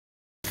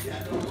He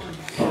needs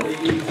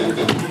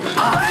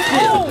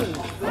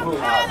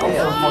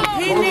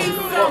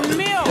some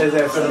milk.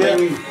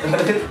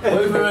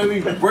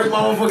 Wait, break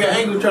my motherfucking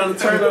ankle trying to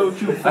turn over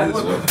with you.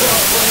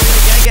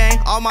 Gang,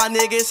 all my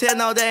niggas here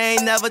know they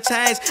ain't never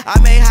changed. I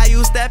made how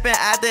you steppin',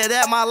 after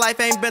that my life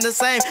ain't been the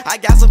same. I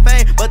got some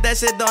fame, but that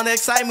shit don't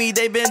excite me,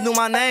 they been through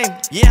my name.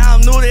 Yeah, I'm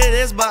new to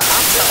this, but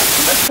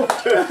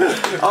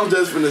I'm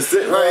just finna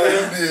sit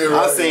right here.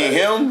 I seen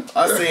him,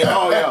 I seen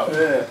all y'all.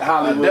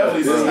 I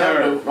definitely seen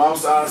him. I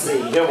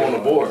seen him on the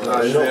board.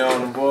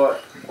 On the board.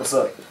 What's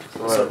up?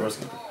 What's up,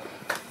 Rusky?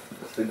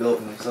 The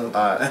goat.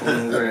 Alright.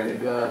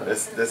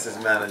 This is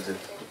manager.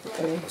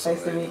 Hey,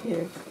 nice to meet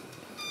you.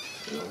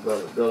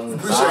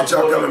 Appreciate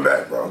y'all coming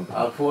back, bro.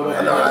 I pulled up.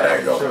 I know how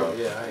that go, bro.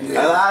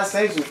 I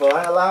sent you, bro.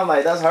 I'm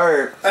like, that's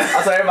her.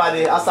 I saw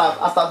everybody. I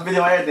stopped the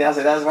video and everything. I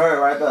said, that's her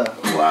right there.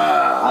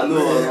 Wow. I knew it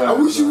was her. I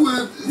wish you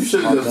would. You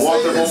should have just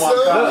walked up on my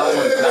car.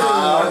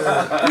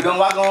 Nah, you don't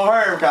walk on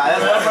her, Kai.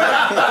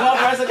 That's one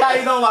person, Kai,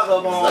 you don't walk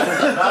up on.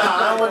 Nah,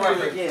 I don't want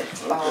you to forget.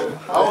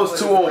 I was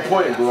too on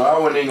point, bro. I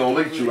wasn't even gonna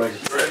lick you like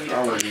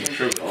I wasn't even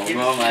tripping.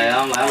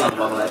 I'm not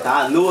walking like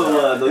that. I knew it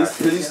was, though. You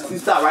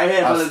stopped right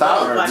here. I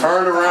stopped,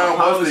 turned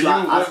around. I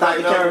stopped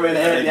the camera and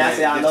everything. I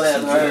said, I know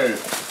that's her.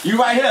 You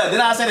right here.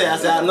 Then I said that. I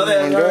said, I know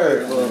that's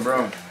her.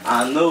 Bro.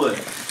 I knew it.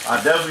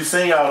 I definitely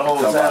seen y'all the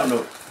whole time,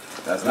 though.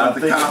 That's not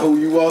the kind who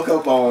you walk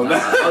up on. Oh,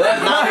 that's not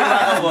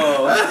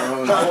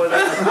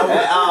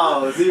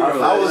oh,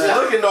 zero. I was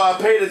looking though, I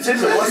paid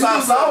attention. Once I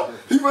saw,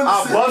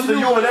 I busted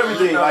you and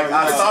everything. Like,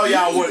 I saw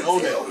y'all wasn't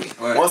on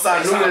that. Once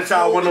I knew that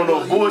y'all wasn't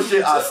on no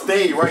bullshit, I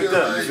stayed right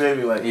there. You feel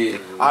me? Like,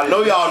 I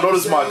know y'all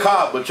noticed my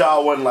cop, but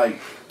y'all wasn't like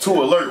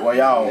too alert while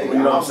y'all, you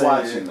know what I'm saying?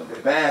 Watching the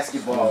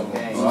basketball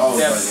game.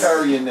 Steph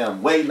Curry and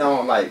them waiting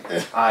on like,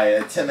 alright,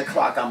 at 10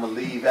 o'clock I'm gonna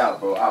leave out,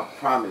 bro. I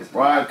promise.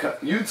 Bro,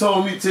 you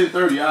told me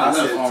 10:30. I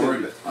left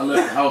already. I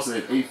left the house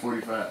at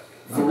 8:45.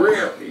 For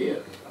real?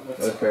 Yeah.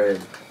 That's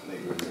crazy.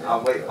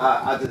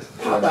 I just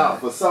pop out.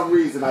 For some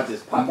reason, I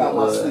just pop out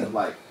my sleep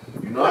like.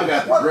 You know I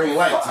got the green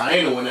light.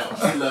 Taina went out.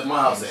 She left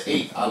my house at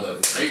 8. I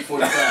left at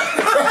 8:45.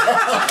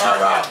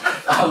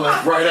 I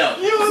left right out.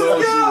 You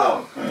was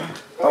gone.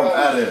 I'm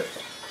out of here.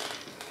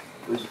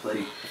 We should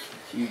play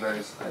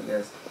Keyverse, I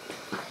guess.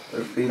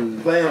 Play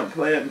them,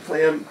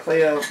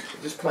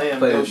 just play them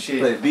no shit.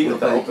 Play beat with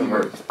the open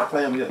verse.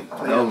 Play them.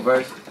 Open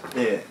verse?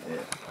 Yeah.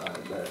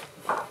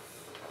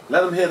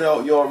 Let them hear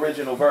your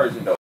original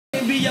version though.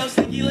 Be your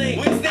sneaky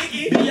link. Be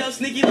your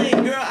sneaky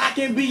link, girl. I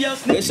can be your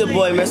sneaky link. It's your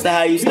boy, Mr.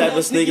 How You Step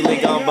a Sneaky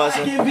Link on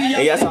bustin'.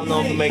 And yes, I'm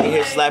known for making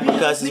hits like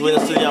percussions. We're in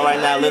the studio right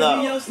now, lit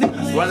up.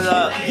 Run it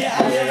up.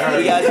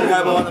 We got some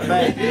Herbo on the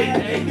back. We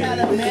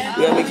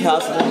got Mickey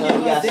House in the hood.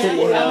 We got City in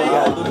the hood. We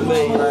got Luke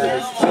Bay. We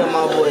got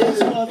my boy. What's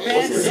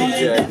the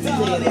CJ? We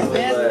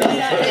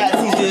got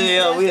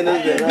TJ. We in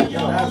this bit right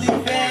now.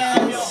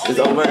 It's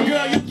over.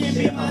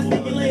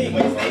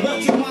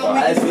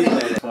 I see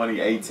that.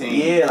 2018.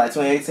 Yeah, like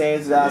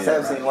 2018,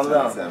 2017, one of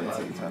them.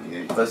 2017,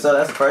 2018. But so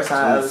that's the first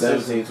time I ever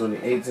seen. 2017,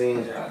 2018,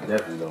 I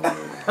definitely don't know.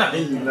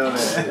 You know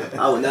that.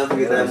 I would never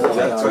forget that movie.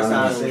 That's the first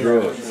time I seen it.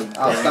 I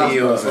was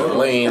heels and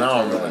lean. I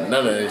don't remember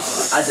none of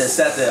this. I just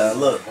sat there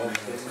and looked.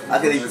 I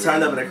could even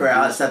turn up in the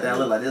crowd. I just sat there and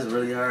looked like this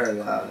really hurt.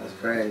 Wow, that's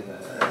crazy.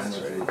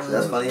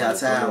 That's funny how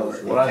time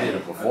works. What I did, a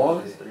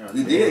performance?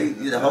 You did.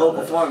 You did the whole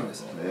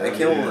performance. At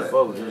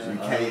Hxllywood. You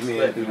came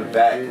in through the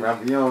back. You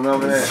don't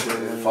remember that?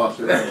 Fuck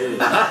that.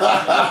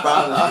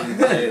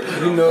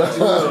 You know what you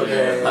know,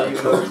 man. You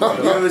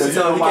remember she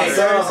told me my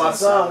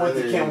son went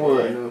to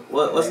Hxllywood.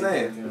 What's his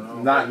name?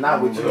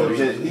 Not with you.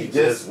 He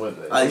just went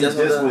there. He just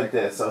went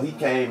there. So he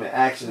came and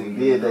actually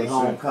did their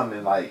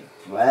homecoming like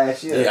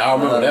last year. Yeah, I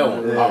remember that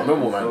one. I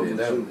remember when I did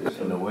that one.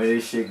 And the way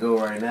this shit go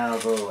right now,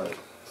 bro, like,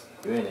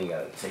 you ain't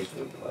gotta take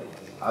it. Like,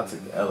 I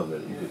took the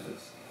elevator. You could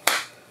just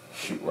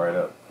shoot right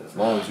up. As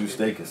long as you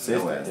stay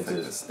consistent. It's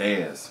just the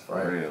stairs,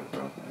 for real,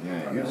 bro.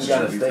 Yeah, You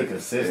gotta stay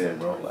consistent,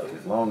 bro. Like,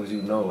 as long as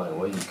you know, like,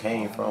 where you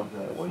came from,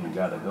 and where you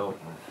gotta go,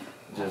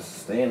 just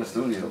stay in the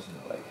studio.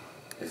 Like,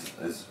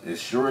 as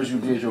sure as you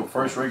did your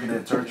first record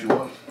that turned you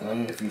up,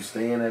 if you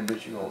stay in that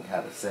bitch, you gonna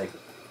have a second,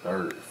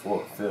 third,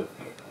 fourth, fifth.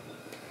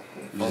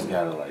 You just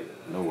gotta, like,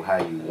 know how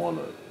you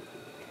wanna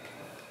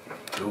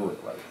do it.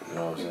 Like, you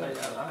know what I'm saying?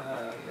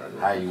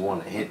 How you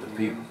wanna hit the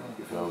people.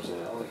 You know what I'm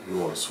saying? Like, you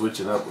wanna switch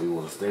it up or you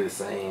wanna stay the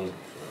same.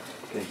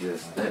 It's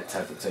just that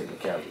type of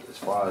technicality. As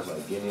far as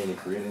like getting in and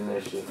creating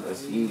that shit,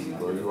 that's easy,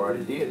 bro. You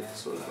already did it.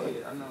 So it's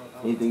like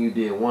anything you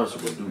did once,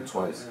 you can do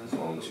twice as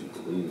long as you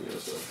believe in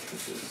yourself.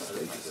 It's just stay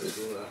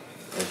consistent.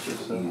 That's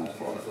just the easy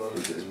part.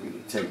 It's just be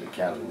the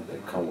technicality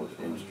that come with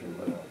the industry.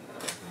 Like,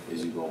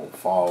 is you gonna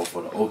fall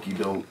for the okie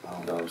doke?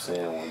 You know what I'm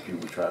saying? When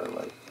people try to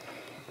like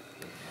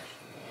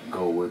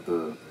go with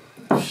the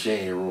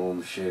shade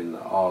room shit and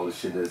all the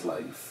shit that's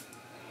like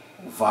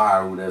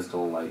viral, that's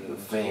gonna like the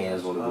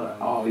fans wanna be like,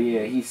 oh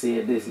yeah, he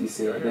said this, he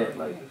said that.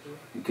 Like,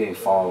 you can't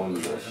fall under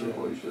that shit,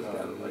 bro. You just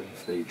gotta like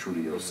stay true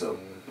to yourself.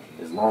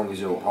 As long as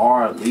your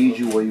heart leads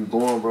you where you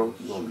going, bro,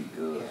 you're gonna be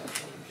good.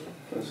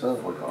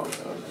 Fuck all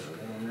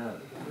that.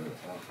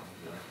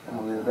 I'm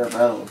gonna leave that for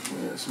Ella.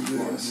 Yes, we did.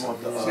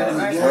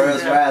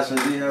 First rise for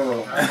Herbo.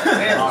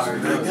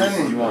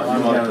 You want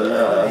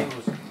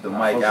the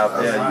mic out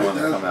there? You want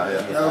to come out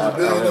here? That was $1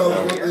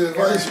 billion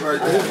advice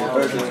right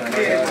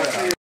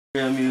there.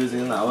 Real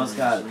music, like what's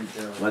got?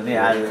 But then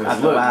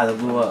after a while it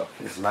blew up.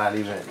 It's not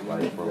even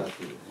like, bro.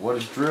 What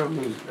is drill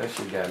music? That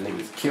shit got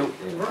niggas killed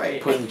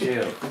and put in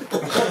jail.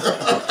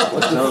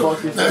 What the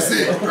fuck is that? That's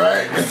it,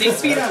 right?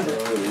 6 feet under.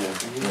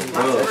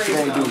 That shit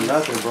ain't do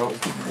nothing, bro.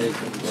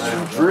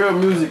 Drill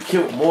music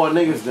killed more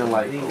niggas than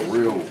like a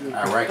real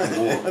Iraqi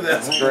war.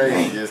 That's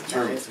crazy. It's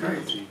true. It's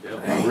crazy.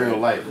 In real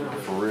life,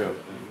 for real.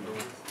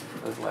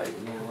 It's like,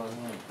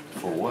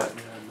 for what?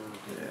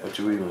 What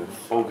you even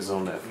focus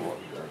on that for?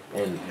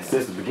 And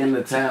since the beginning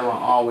of time, I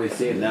always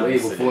said it way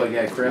before it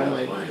got cracked.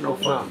 Like, ain't no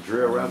fun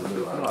drill rapping. I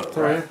know how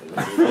to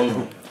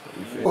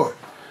rap.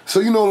 So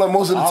you know, like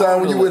most of the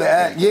time when you with an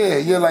act,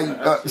 yeah,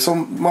 like so.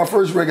 My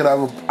first record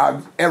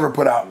I ever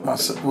put out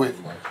with,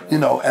 you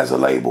know, as a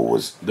label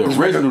was the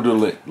original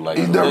lick,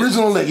 like the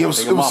original lick. It was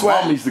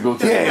swag. Used to go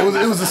to it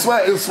was the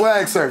swag. It was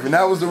swag surfing.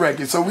 That was the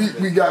record. So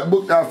we got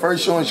booked our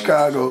first show in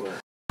Chicago.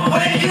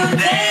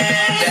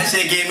 That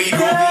shit get me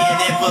groovy and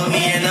then put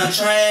me in a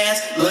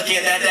trance.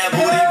 Looking at that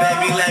booty,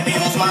 baby, let me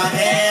use my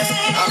hands.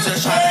 I'm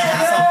just trying to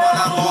have some fun,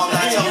 I know I'm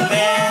not your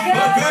man.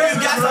 But girl, you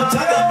got some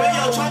tuck up in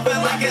your trunk, feel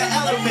like an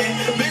elephant.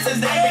 Bitches,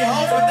 they be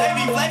hoes, but they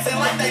be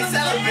flexing like they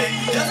celibate.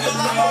 Just cause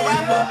I'm a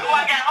rapper,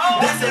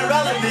 that's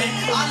irrelevant.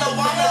 I know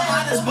I'm the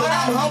hottest, but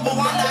I'm humble,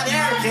 I'm not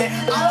arrogant.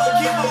 I'ma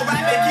keep on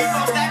rapping, keep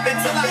on snapping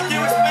till I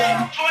get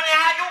respect.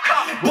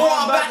 Boy,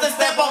 I'm about to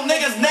step on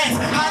niggas' necks.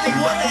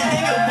 Hollywood, that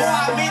nigga, boy,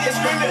 I mean it,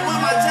 screaming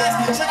with my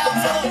chest. Shout out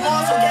to the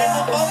ones who came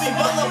before me,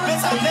 but look, bitch,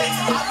 I'm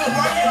next. I've been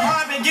working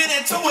hard and get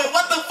into it.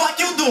 What the fuck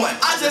you doing?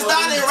 I just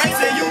started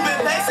racing, you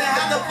been pacing.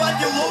 How the fuck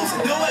you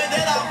losing? The way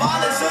that I'm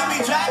ballin' should be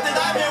drafted.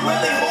 I've been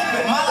really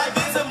hooping. My life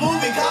is a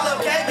movie. Call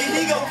up KB,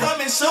 he gon' come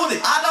and shoot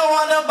it. I don't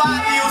want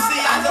nobody you see.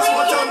 I just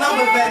want your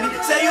number, baby.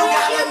 Say you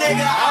got a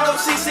nigga. I know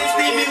she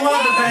 16 me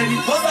wonder, baby.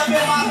 What's up in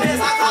my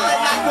biz? I call it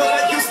night, will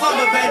make you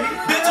slumber, baby.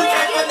 Bitch, you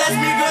can't finesse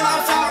me, girl.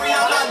 I'm sorry,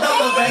 I'm not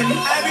dumber, baby.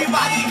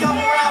 Everybody come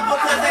around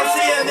because they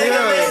see a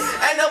nigga lit.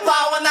 Ain't no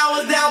fly when I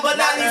was down,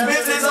 but now these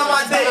bitches on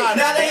my dick.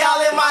 Now they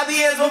all in my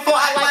DMs before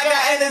I act like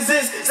I ain't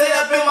exist. Stay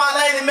up in my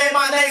lane and made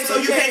my name so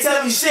you can't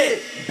tell me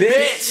shit,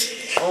 bitch.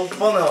 Oh,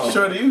 fun on.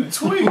 Shorty, you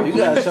tweet. You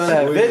gotta show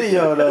that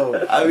video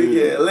though. I be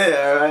getting lit,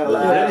 alright?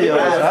 That video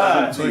is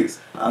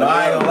hard. No,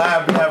 I ain't gonna lie,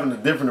 I be having a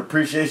different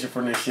appreciation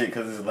for this shit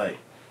because it's like,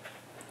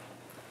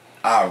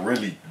 I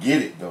really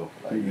get it though.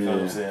 Like, you know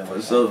what I'm saying? Like,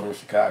 I'm from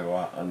Chicago,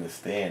 I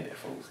understand it,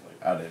 folks.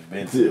 Like, I done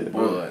been to the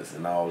Buds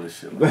and all this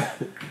shit. Like,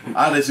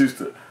 I just used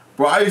to,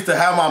 bro, I used to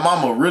have my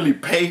mama really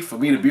pay for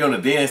me to be on the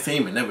dance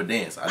team and never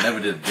dance. I never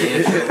did a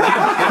dance. Never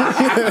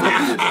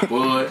did the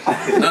Bud,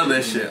 none of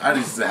that shit. I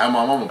just used to have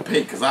my mama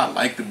pay because I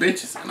like the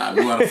bitches and I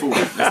knew how to fool.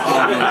 That's all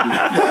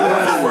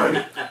I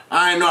knew.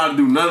 I ain't know how to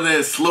do none of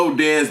that slow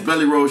dance,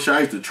 belly roll shit. I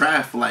used to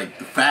try for like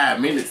 5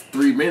 minutes,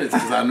 3 minutes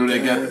because I knew they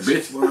got the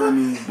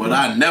bitches. But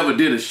I never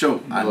did a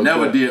show. I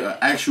never did an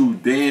actual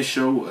dance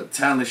show, a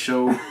talent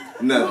show, a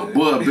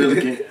Bud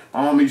Billiken.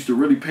 My mom used to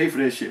really pay for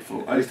that shit,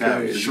 for. I used to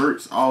have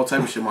shirts, all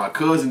type of shit. My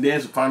cousin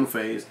danced with Final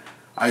Phase.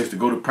 I used to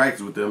go to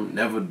practice with them,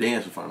 never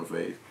dance with Final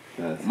Phase.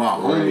 My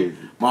homie,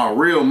 my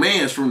real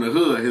man's from the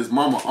hood. His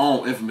mama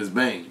owned Infamous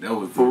Bang. That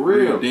was the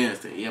real dance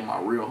thing. Yeah,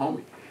 my real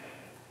homie.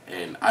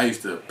 And I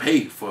used to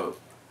pay for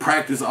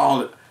practice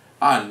all it.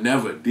 I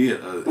never did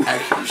an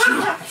actual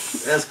show.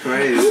 That's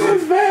crazy. I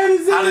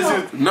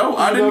didn't care.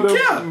 I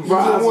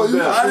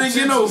didn't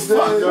get no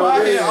fuck. I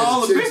had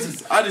all the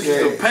bitches. I just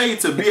used to pay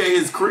to be at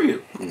his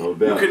crib. No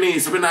doubt. You couldn't even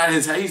spend out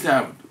his house. He used to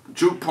have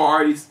juke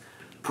parties,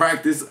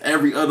 practice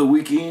every other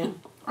weekend.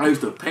 I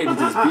used to pay to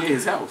just be at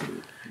his house.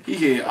 He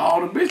had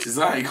all the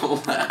bitches. I ain't gonna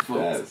lie, folks.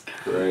 That's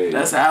crazy.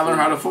 That's how I learned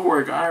how to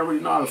footwork. I didn't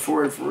really know how to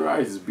footwork for real. I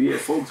used to be at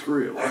folks'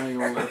 crib. I ain't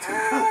gonna lie to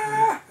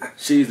you.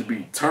 She used to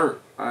be turned.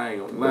 I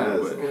ain't gonna lie,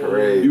 that's but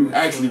crazy. You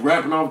actually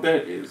rapping off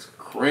that is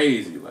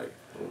crazy. Like,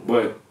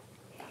 but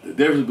the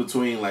difference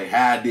between like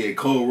how I did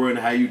Cold Run and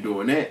how you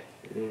doing that,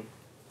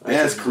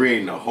 that's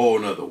creating a whole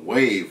nother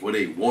wave where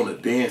they want to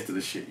dance to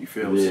the shit. You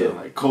feel me? So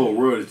like Cold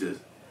Run is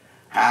just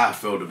how I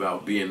felt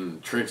about being in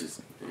the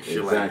trenches and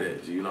shit like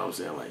that. You know what I'm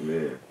saying? Like,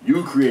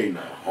 you creating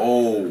a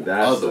whole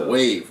other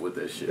wave with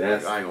that shit.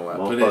 Like, I ain't gonna lie.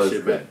 Put that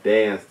shit back.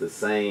 Dance the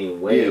same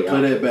way. Yeah,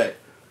 put that back.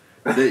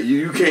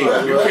 You can't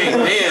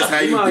dance how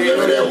you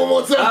dance. One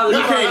more time.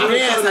 You can't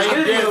dance how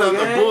you dance at the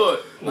Bud.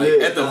 Like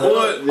at the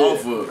Bud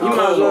off of You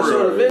might as well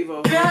show the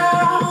video.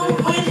 Girl,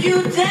 when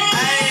you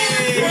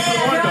dance,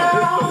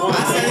 girl,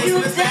 when you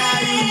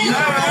dance,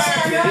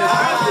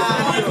 girl,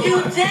 when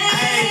you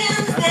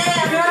dance,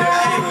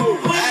 girl,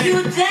 when you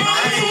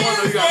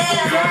dance,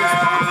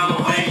 girl,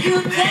 when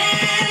you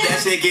dance. That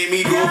shit get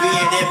me groovy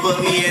and then put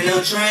me in a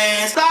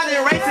trance.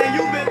 Started racing,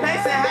 you been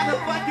pacing, how the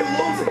fuck you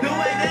losing? The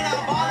way that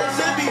I'm ballin'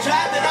 should be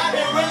drafted, I've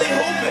been really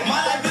hooping.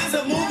 My life is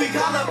a movie,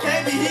 call up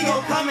KB, he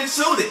gon' come and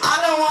shoot it.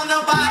 I don't want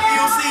nobody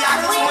you see, I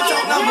just want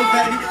your number. number,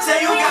 baby.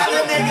 Say you got a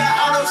nigga,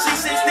 although she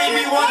 16,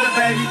 me wonder,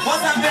 baby.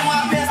 Once I'm in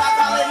my pants, I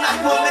call it night,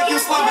 will make you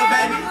slumber,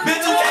 baby.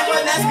 Bitch, you can't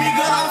finesse me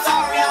good, I'm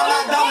sorry, I'm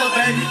not dumber,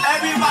 baby.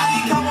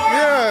 Everybody come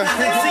around,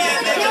 they see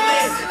a nigga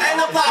lit.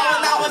 Ain't no power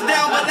when I was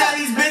down, but now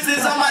these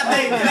bitches on my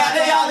dick. Now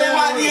they all in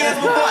my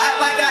DMs before act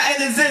like I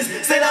ain't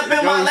exist. Stayed up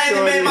in my lane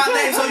and made my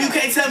name, so you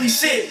can't tell me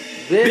shit,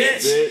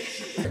 bitch.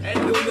 Hey,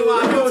 we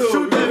gonna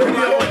shoot that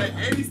video on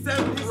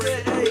 87.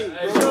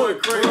 Hey, showing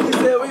crazy. He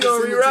said we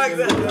gonna re-rock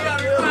that. We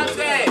gotta re-rock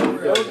that.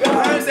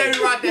 I say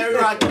re-rock that,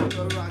 re-rock that.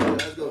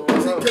 Let's go.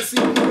 Cause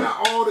see, you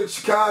got all the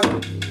Chicago,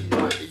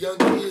 like the young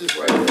kids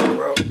right there,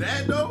 bro.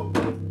 That though,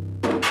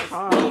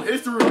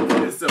 history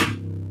repeats itself.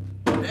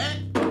 That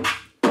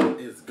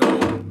is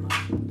gone.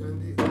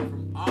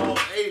 From all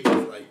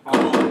ages, like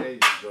gone.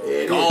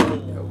 Yeah,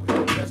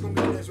 gone. That's gonna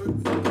be the next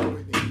record.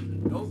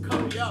 Don't cut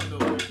me out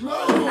though. No.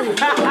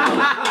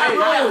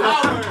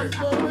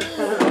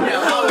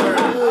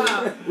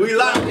 We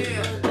locked in.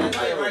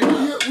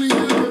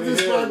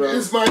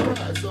 It's my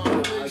guy, so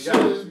I'm gonna make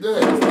sure it's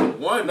done.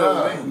 One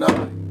though,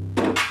 Nah.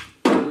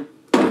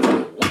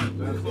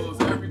 We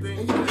close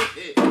everything.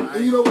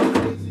 And you know what's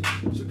crazy?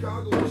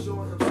 Chicago was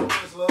showing him so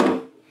much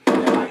love.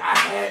 And like I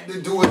had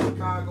to do it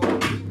Chicago.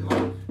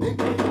 Like they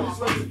came to us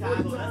like 40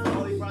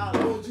 times.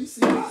 OGC.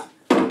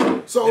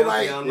 So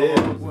like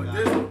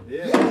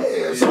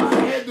yeah, so I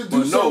had to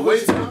do something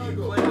with Chicago.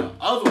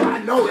 I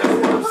know, that's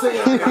what I'm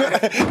saying.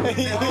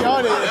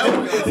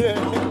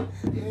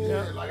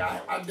 Yeah, like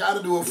I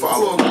gotta do a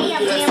follow-up.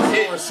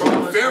 Ferris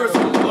love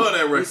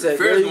that record.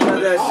 Ferris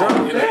gonna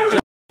that.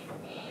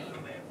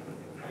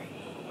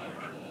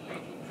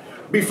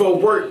 Before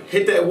work,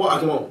 hit that wall.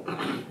 Come on.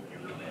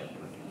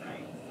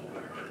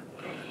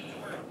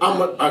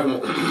 Come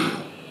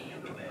on.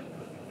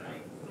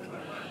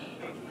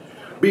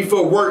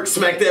 Before work,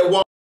 smack that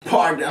wall.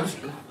 Park down.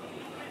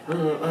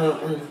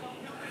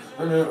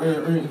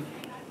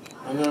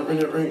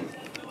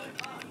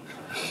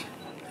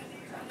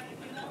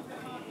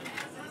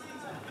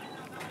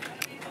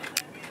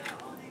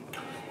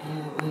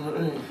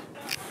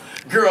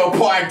 Girl,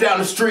 park down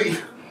the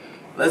street.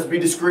 Let's be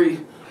discreet.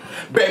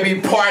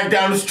 Baby, park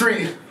down the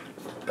street.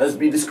 Let's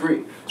be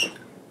discreet.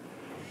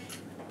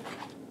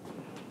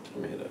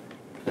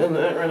 And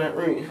that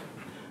ring.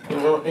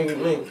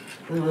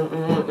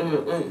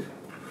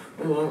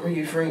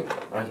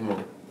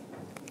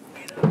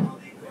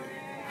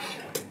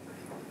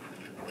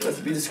 Let's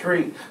be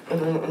discreet.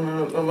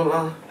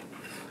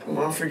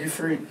 My freaky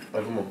freak.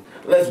 Come on.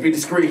 Let's be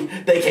discreet.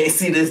 They can't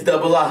see this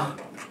double R.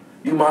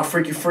 You my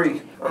freaky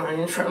freak. I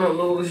ain't trying to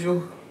lose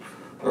you.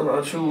 And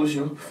I choose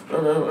you. I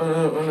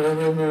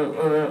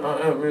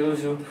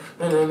abuse you.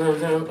 I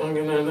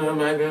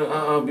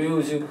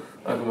abuse you.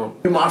 Come on.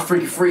 You my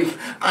freaky freak.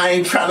 I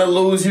ain't trying to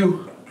lose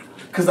you.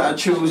 Cause I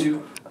choose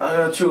you.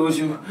 I choose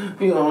you.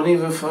 You don't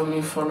even fuck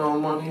me for no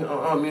money.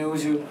 I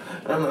amuse you.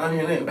 And I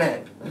hit it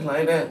back.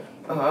 Like that.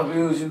 I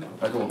abuse you.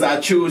 I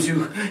choose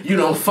you. You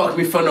don't fuck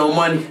me for no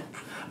money.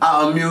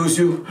 I amuse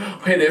you.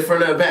 Hit it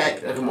from the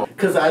back.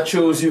 Cause I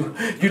choose you.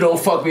 You don't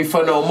fuck me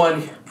for no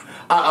money.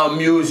 I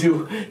amuse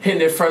you.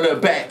 Hit it from the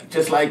back.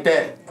 Just like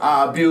that.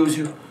 I abuse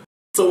you.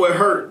 So it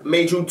hurt.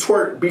 Made you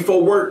twerk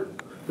before work.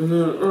 I'm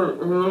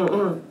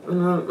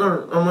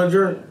a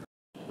jerk.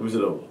 Who's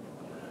it over?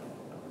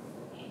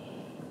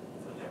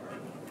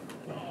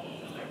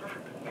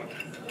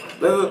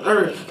 I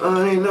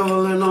ain't never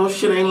let no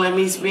shit ain't let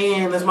me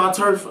spin. That's my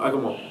turf.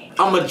 Come on.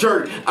 I'm a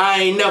jerk.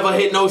 I ain't never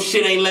hit no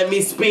shit ain't let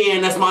me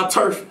spin. That's my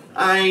turf.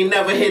 I ain't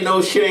never hit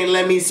no shit ain't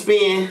let me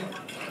spin.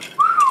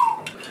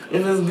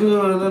 If it's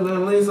good, then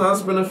at least I'll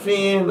spin a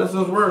fin. That's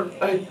what's worth.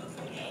 Hey.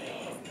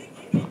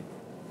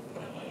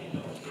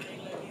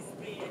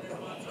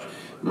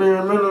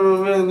 Bare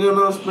minimum is good,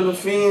 I'll spin a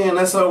fin.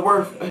 That's her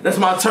worth. That's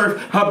my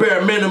turf. Her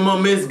bare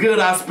minimum is good,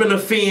 I spin a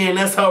fin.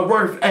 That's her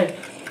worth. Hey.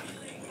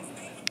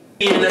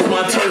 And that's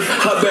my turf.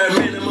 Her bare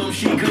minimum,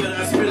 she good.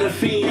 I spin a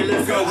fin.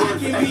 That's her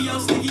worth. I can be your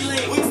sneaky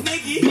link. We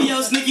sneaky. Be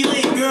your sneaky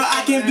link, girl.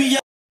 I can be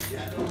your.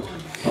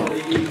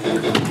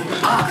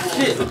 Ah,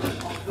 shit.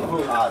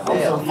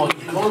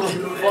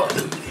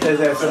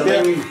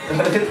 Baby,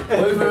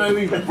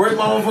 break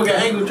my motherfucking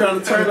ankle trying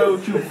to turn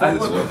over you. I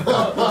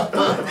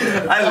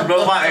just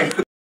broke my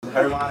ankle.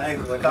 Hurt my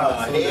ankle.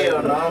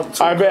 Hell no.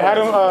 Alright, bet. How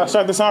do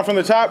start the song from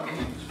the top?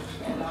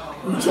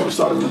 Start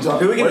from the top.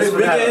 Do we get this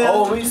big ass?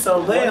 Oh, we so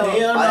loud.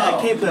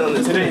 I can't play on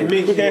this today.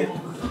 We can.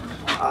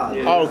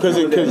 Oh, cause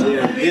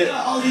yeah.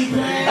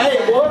 Hey,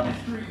 boy.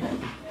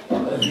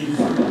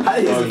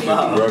 You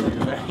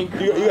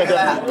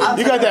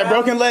got that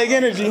broken leg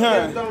energy,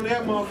 huh?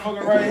 That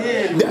motherfucker right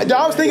here.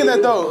 I was thinking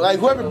that though, like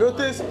whoever built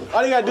this,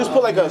 all you gotta do is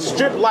put like a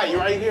strip light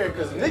right here,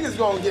 cause niggas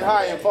gonna get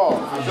high and fall.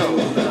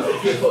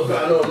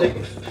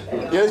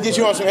 Yeah, let's get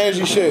you on some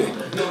energy shit.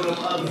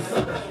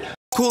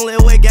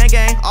 Coolin' with gang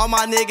gang, all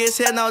my niggas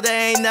here know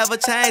they ain't never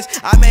changed.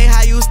 I made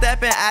how you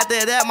steppin',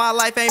 after that my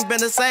life ain't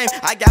been the same.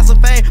 I got some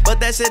fame, but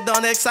that shit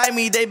don't excite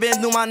me, they been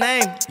through my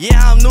name.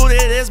 Yeah, I'm new to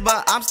this,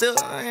 but I'm still